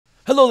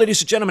Hello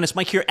ladies and gentlemen, it's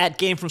Mike here at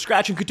Game From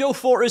Scratch, and Godot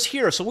 4 is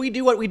here. So we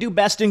do what we do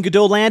best in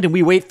Godot land, and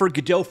we wait for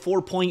Godot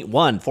 4.1,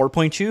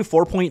 4.2,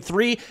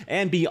 4.3,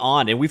 and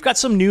beyond. And we've got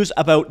some news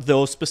about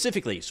those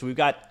specifically. So we've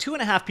got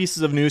 2.5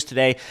 pieces of news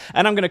today,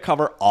 and I'm going to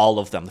cover all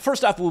of them.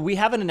 First off, we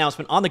have an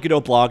announcement on the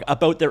Godot blog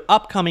about their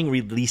upcoming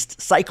release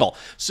cycle.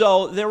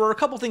 So there were a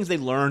couple things they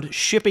learned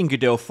shipping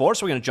Godot 4,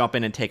 so we're going to jump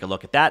in and take a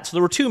look at that. So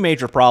there were two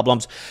major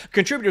problems.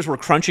 Contributors were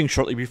crunching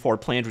shortly before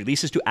planned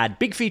releases to add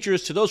big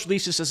features to those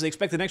releases, as they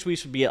expect the next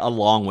release would be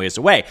a long ways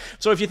away.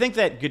 So if you think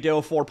that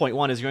Godot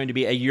 4.1 is going to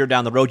be a year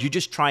down the road, you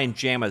just try and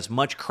jam as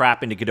much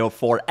crap into Godot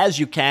 4 as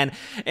you can,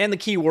 and the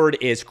key word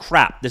is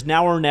crap. This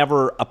now or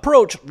never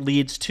approach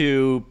leads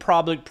to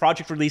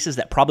project releases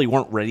that probably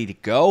weren't ready to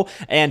go,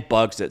 and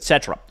bugs,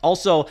 etc.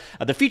 Also,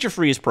 the feature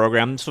freeze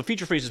program. So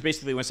feature freeze is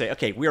basically when we say,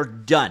 okay, we are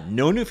done.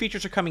 No new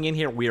features are coming in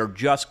here. We are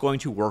just going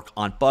to work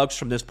on bugs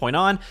from this point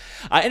on.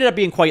 Ended up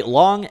being quite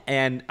long,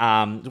 and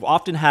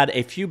often had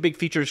a few big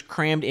features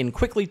crammed in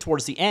quickly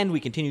towards the end. We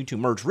continue to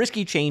merge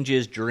risky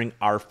changes during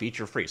our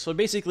feature freeze. So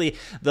basically,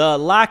 the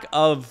lack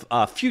of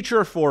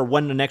future for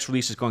when the next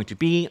release is going to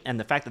be, and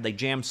the fact that they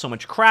jammed so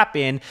much crap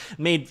in,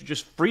 made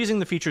just freezing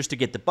the features to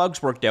get the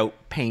bugs worked out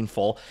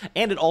painful,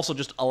 and it also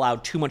just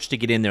allowed too much to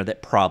get in there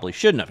that probably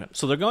shouldn't have.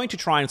 So they're going to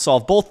try and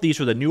solve both these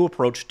with a new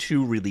approach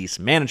to release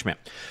management.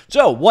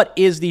 So what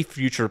is the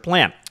future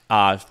plan?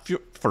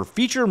 For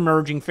feature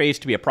merging phase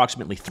to be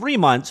approximately 3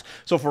 months.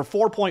 So for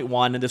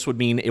 4.1, this would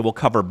mean it will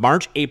cover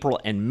March, April,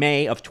 and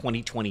May of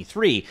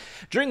 2023.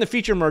 During the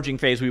feature merging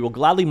phase, we will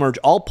gladly merge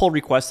all pull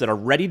requests that are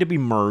ready to be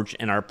merged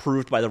and are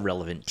approved by the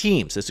relevant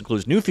teams. This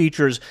includes new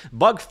features,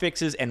 bug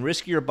fixes, and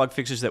riskier bug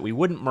fixes that we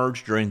wouldn't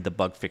merge during the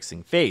bug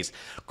fixing phase.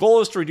 Goal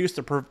is to reduce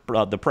the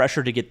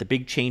pressure to get the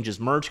big changes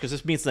merged, because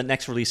this means the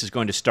next release is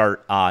going to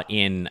start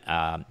in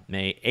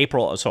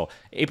April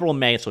and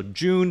May, so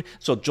June.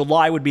 So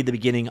July would be the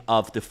beginning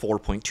of the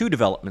 4.2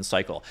 development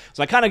cycle.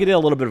 So I kind of get a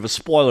little bit of a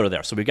spoiler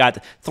there. So we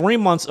got 3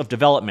 months of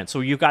development. So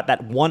you've got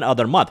that one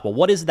other month. Well,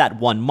 what is that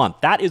 1 month?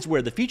 That is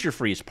where the feature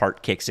freeze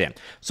part kicks in.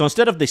 So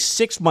instead of the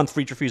 6-month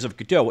feature freeze of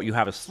Godot, what you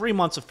have is 3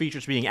 months of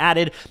features being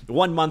added,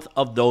 1 month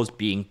of those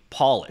being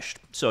polished.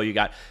 So you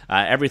got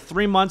every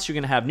 3 months, you're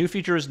going to have new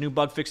features, new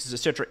bug fixes,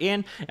 etc.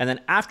 in, and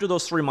then after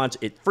those 3 months,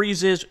 it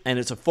freezes, and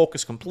it's a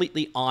focus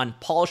completely on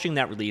polishing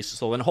that release.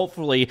 So then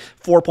hopefully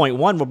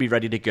 4.1 will be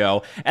ready to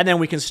go, and then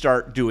we can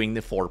start doing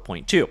the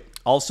 4.2.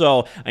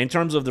 Also, in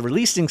terms of the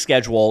releasing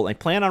schedule, I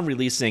plan on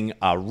releasing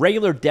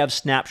regular dev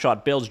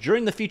snapshot builds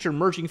during the feature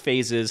merging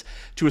phases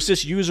to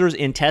assist users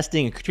in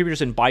testing and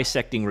contributors in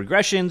bisecting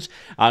regressions.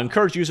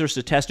 Encourage users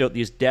to test out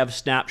these dev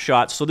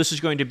snapshots. So this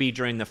is going to be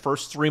during the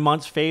first 3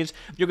 months phase.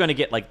 You're going to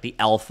get like the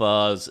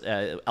alphas,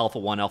 alpha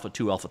 1, alpha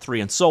 2, alpha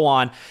 3, and so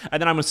on.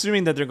 And then I'm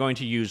assuming that they're going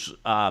to use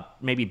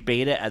maybe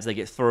beta as they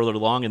get further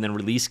along, and then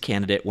release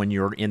candidate when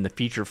you're in the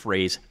feature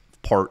phase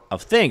part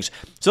of things.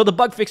 So the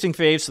bug fixing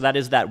phase, so that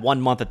is that 1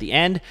 month at the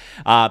end.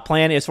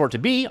 Plan is for it to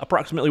be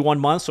approximately 1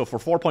 month. So for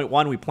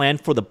 4.1, we plan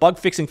for the bug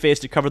fixing phase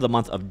to cover the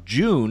month of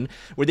June,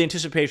 with the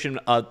anticipation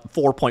of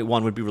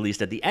 4.1 would be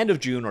released at the end of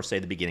June, or say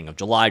the beginning of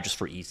July, just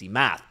for easy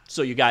math.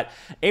 So you got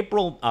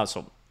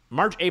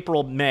March,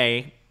 April,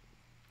 May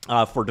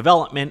for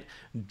development,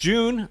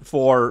 June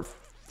for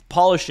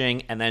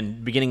polishing, and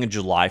then beginning of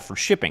July for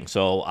shipping.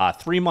 So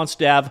 3 months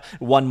dev,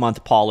 1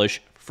 month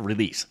polish for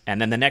release,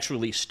 and then the next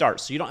release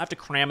starts. So you don't have to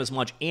cram as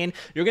much in.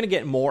 You're going to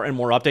get more and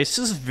more updates. This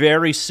is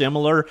very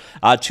similar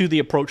to the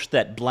approach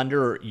that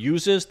Blender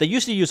uses. They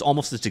used to use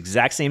almost this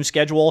exact same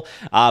schedule,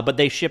 but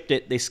they skipped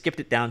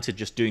it down to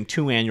just doing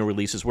 2 annual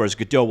releases, whereas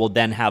Godot will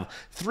then have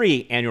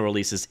 3 annual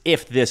releases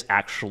if this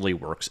actually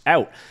works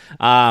out.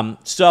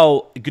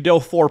 So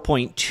Godot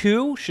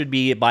 4.2 should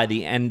be by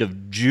the end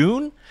of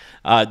June.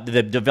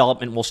 The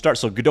development will start.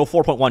 So Godot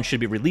 4.1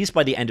 should be released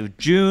by the end of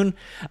June,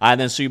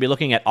 and then so you'll be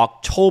looking at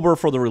October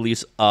for the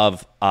release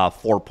of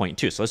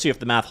 4.2. So let's see if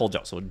the math holds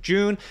out. So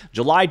June,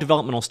 July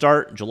development will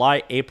start.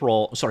 July,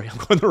 April, sorry, I'm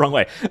going the wrong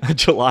way.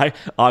 July,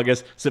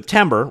 August,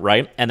 September,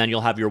 right? And then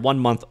you'll have your 1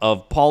 month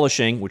of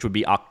polishing, which would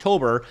be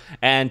October,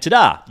 and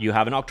ta-da, you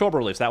have an October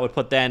release. That would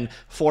put then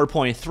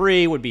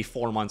 4.3 would be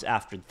 4 months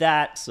after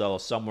that, so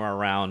somewhere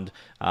around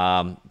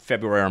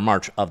February or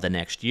March of the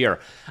next year.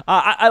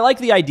 I like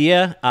the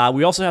idea.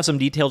 We also have some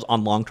details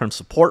on long-term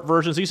support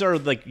versions. These are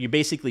like, you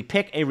basically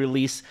pick a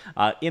release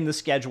in the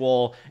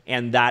schedule,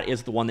 and that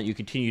is the one that you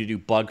continue to do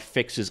bug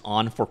fixes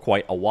on for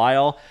quite a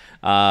while.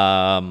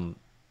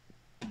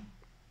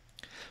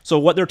 So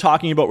what they're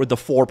talking about with the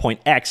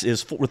 4.x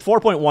is with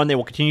 4.1, they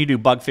will continue to do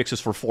bug fixes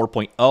for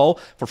 4.0.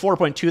 For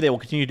 4.2, they will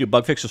continue to do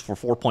bug fixes for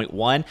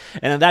 4.1.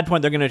 And at that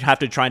point, they're going to have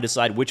to try and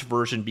decide which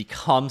version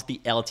becomes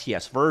the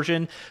LTS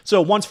version.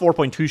 So once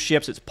 4.2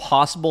 ships, it's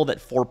possible that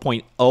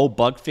 4.0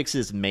 bug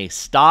fixes may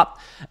stop,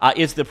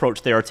 is the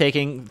approach they are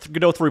taking.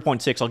 Godot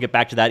 3.6, I'll get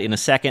back to that in a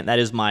second. That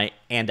is my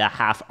and a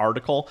half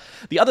article.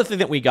 The other thing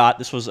that we got,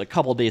 this was a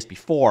couple days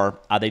before,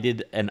 they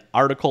did an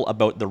article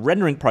about the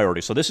rendering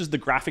priorities. So this is the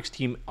graphics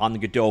team on the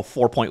Godot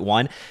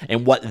 4.1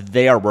 and what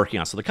they are working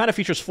on. So the kind of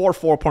features for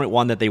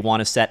 4.1 that they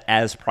want to set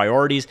as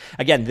priorities.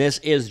 Again, this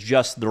is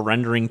just the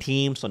rendering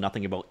team, so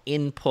nothing about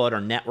input or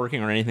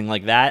networking or anything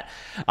like that.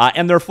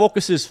 And their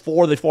focuses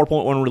for the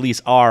 4.1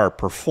 release are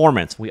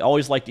performance. We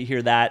always like to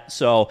hear that.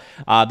 So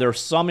there are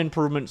some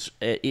improvements,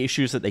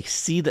 issues that they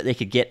see that they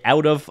could get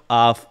out of,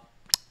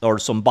 or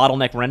some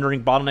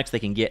rendering bottlenecks they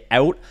can get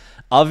out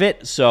of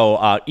it.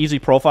 So easy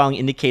profiling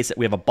indicates that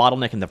we have a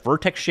bottleneck in the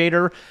vertex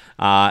shader,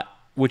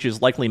 which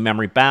is likely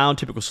memory bound.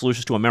 Typical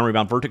solutions to a memory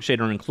bound vertex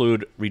shader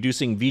include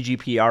reducing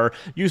VGPR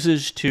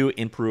usage to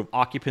improve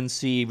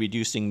occupancy,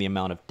 reducing the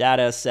amount of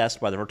data assessed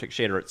by the vertex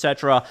shader,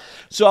 etc.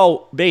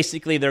 So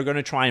basically, they're going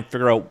to try and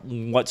figure out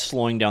what's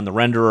slowing down the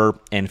renderer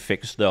and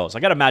fix those. I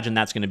got to imagine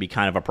that's going to be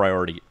kind of a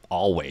priority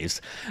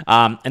always.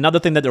 Another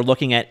thing that they're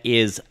looking at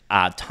is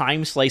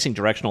time slicing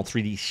directional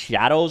 3D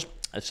shadows.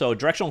 So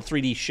directional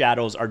 3D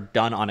shadows are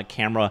done on a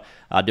camera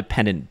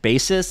dependent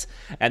basis,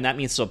 and that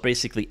means so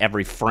basically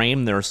every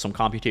frame there's some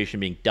computation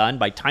being done.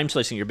 By time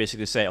slicing, you're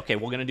basically saying, okay,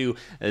 we're going to do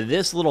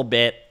this little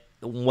bit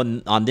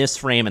on this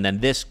frame and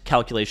then this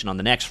calculation on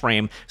the next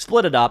frame,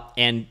 split it up,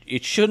 and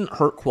it shouldn't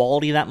hurt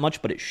quality that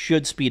much, but it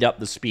should speed up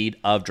the speed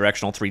of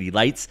directional 3D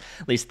lights.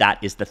 At least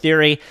that is the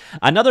theory.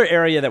 Another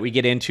area that we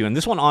get into, and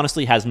this one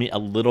honestly has me a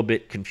little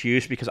bit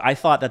confused because I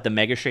thought that the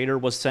Mega Shader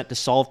was sent to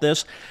solve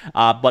this,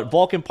 but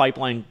Vulkan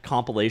pipeline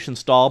compilation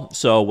stall.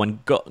 So when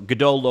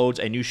Godot loads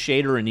a new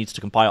shader and needs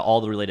to compile all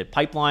the related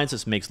pipelines,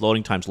 this makes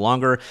loading times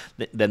longer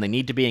than they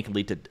need to be and can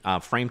lead to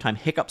frame time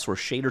hiccups where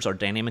shaders are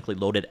dynamically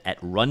loaded at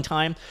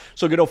runtime.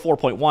 So Godot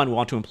 4.1, we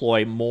want to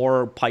employ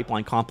more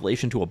pipeline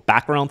compilation to a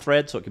background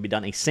thread so it can be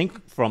done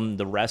async from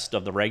the rest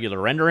of the regular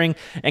rendering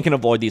and can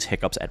avoid these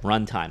hiccups at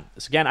runtime.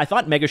 So again, I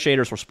thought Mega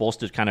Shaders were supposed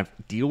to kind of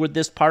deal with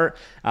this part,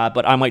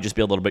 but I might just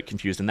be a little bit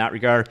confused in that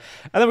regard.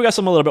 And then we got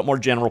some a little bit more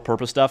general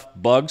purpose stuff,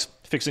 bugs,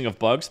 fixing of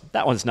bugs.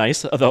 That one's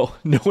nice, although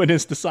no one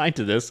is assigned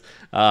to this,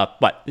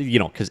 but, you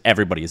know, because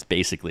everybody is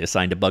basically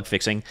assigned to bug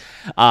fixing.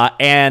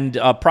 And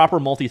proper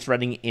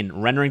multi-threading in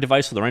rendering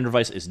device. So the render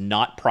device is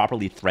not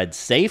properly thread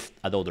safe,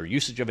 although their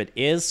usage of it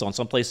is. So in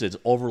some places it's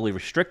overly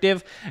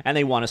restrictive, and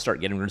they want to start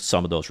getting rid of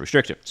some of those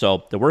restrictive.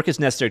 So the work is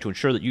necessary to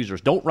ensure that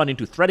users don't run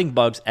into threading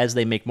bugs as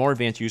they make more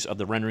advanced use of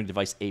the rendering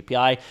device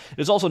API. It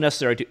is also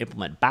necessary to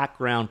implement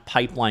background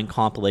pipeline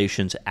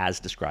compilations as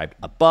described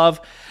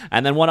above.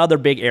 And then one other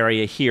big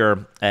area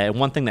here,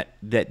 one thing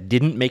that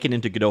didn't make it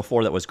into Godot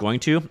 4 that was going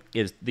to,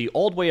 is the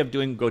old way of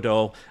doing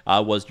Godot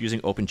was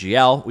using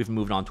OpenGL. We've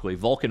moved on to a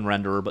Vulkan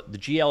renderer, but the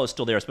GL is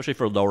still there, especially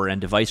for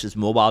lower-end devices,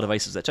 mobile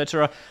devices,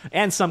 etc.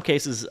 And in some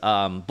cases,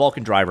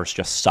 Vulkan drivers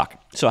just suck.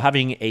 So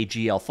having a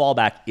GL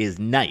fallback is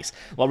nice.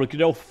 Well, with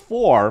Godot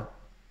 4,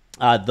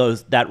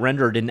 that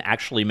renderer didn't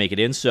actually make it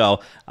in, so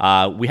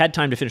we had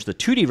time to finish the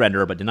 2D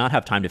renderer, but did not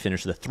have time to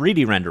finish the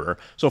 3D renderer.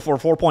 So for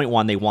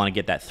 4.1, they want to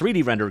get that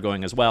 3D renderer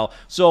going as well.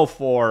 So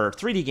for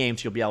 3D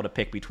games, you'll be able to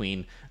pick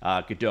between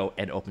Godot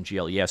and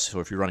OpenGL ES, so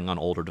if you're running on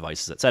older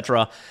devices,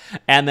 etc.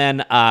 And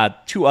then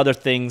two other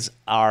things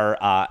are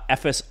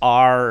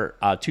FSR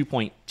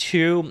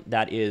 2.2,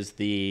 that is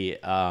the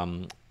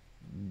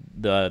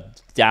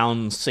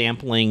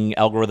downsampling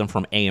algorithm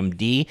from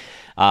AMD.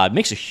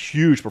 Makes a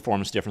huge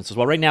performance difference as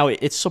well. Right now,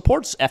 it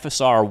supports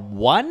FSR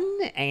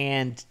 1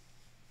 and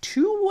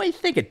 2, I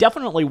think. It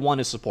definitely 1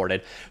 is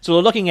supported. So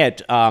they're looking at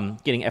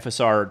getting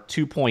FSR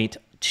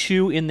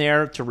 2.2 in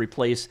there to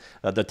replace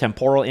the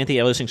temporal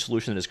anti-aliasing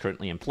solution that is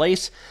currently in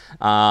place.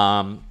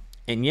 And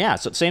yeah,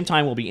 so at the same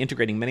time, we'll be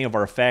integrating many of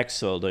our effects.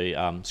 So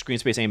the screen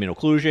space ambient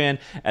occlusion,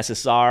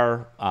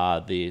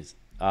 SSR, the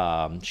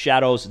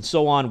shadows, and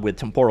so on with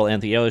temporal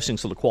anti-aliasing,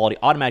 so the quality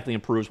automatically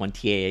improves when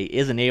TAA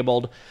is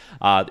enabled.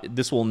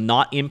 This will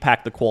not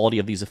impact the quality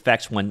of these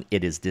effects when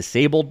it is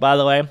disabled, by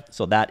the way.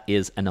 So that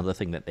is another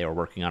thing that they are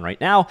working on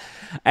right now.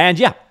 And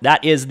yeah,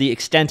 that is the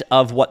extent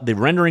of what the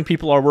rendering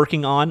people are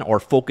working on or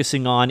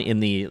focusing on in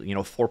the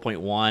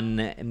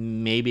 4.1,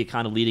 maybe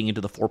kind of leading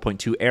into the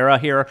 4.2 era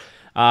here.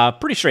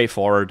 Pretty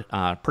straightforward,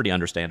 pretty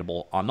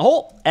understandable on the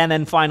whole. And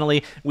then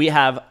finally, we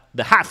have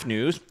the half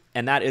news,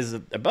 and that is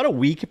about a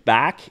week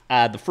back.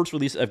 The first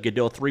release of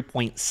Godot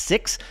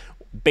 3.6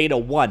 Beta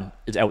 1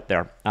 is out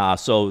there.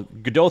 So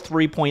Godot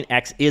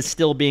 3.x is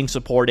still being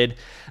supported.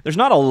 There's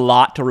not a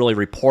lot to really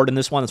report in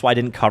this one. That's why I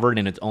didn't cover it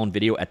in its own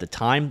video at the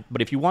time.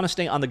 But if you want to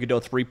stay on the Godot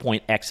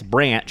 3.x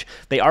branch,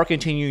 they are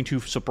continuing to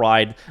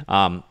provide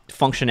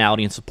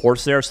functionality and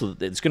supports there. So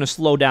it's going to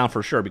slow down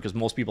for sure because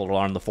most people are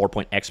on the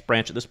 4.x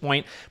branch at this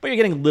point. But you're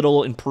getting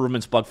little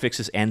improvements, bug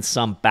fixes, and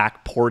some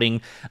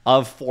backporting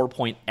of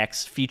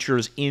 4.x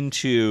features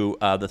into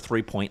the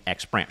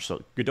 3.x branch.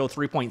 So Godot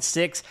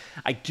 3.6,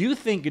 I do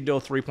think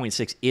Godot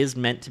 3.6 is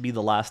meant to be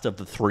the last of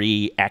the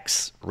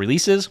 3x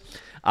releases.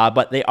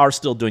 but they are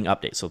still doing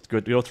updates. So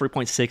Godot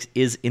 3.6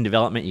 is in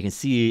development. You can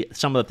see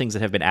some of the things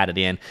that have been added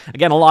in.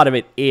 Again, a lot of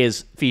it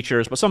is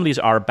features, but some of these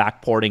are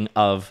backporting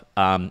of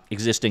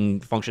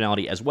existing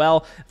functionality as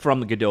well from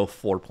the Godot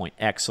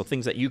 4.x. So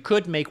things that you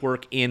could make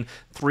work in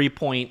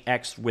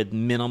 3.x with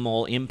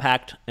minimal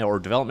impact or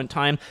development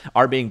time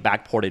are being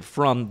backported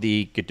from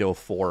the Godot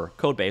 4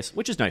 codebase,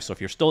 which is nice. So if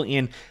you're still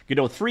in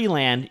Godot 3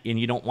 land and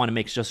you don't want to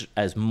make just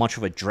as much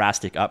of a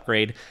drastic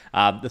upgrade,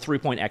 the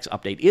 3.x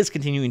update is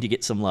continuing to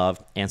get some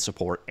love and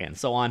support and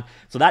so on.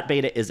 So that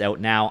beta is out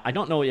now. I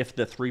don't know if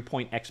the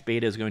 3.x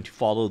beta is going to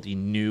follow the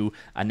new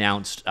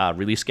announced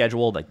release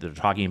schedule like they're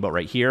talking about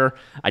right here.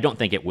 I don't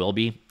think it will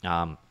be.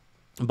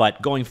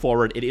 But going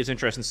forward, it is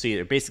interesting to see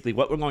that basically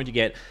what we're going to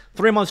get: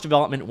 3 months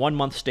development, 1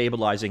 month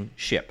stabilizing,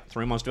 ship.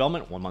 3 months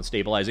development, 1 month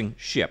stabilizing,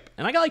 ship.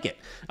 And I like it.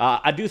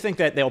 I do think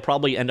that they'll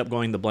probably end up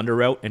going the Blender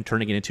route and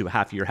turning it into a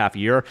half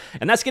year.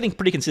 And that's getting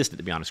pretty consistent,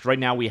 to be honest. Right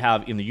now we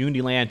have in the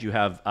Unity land, you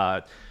have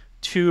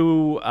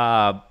two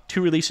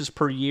releases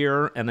per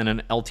year and then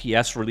an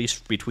LTS release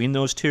between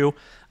those two.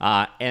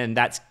 And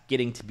that's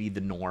getting to be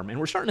the norm. And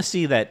we're starting to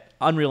see that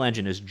Unreal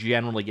Engine is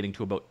generally getting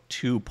to about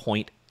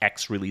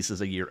 2.x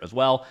releases a year as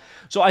well.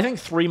 So I think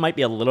 3 might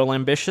be a little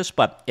ambitious,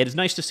 but it is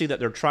nice to see that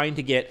they're trying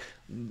to get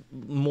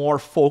more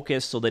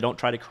focused so they don't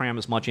try to cram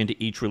as much into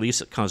each release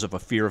because of a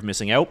fear of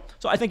missing out.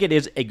 So I think it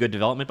is a good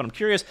development, but I'm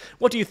curious,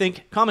 what do you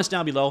think? Comments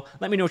down below.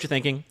 Let me know what you're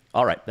thinking.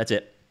 All right, that's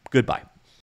it. Goodbye.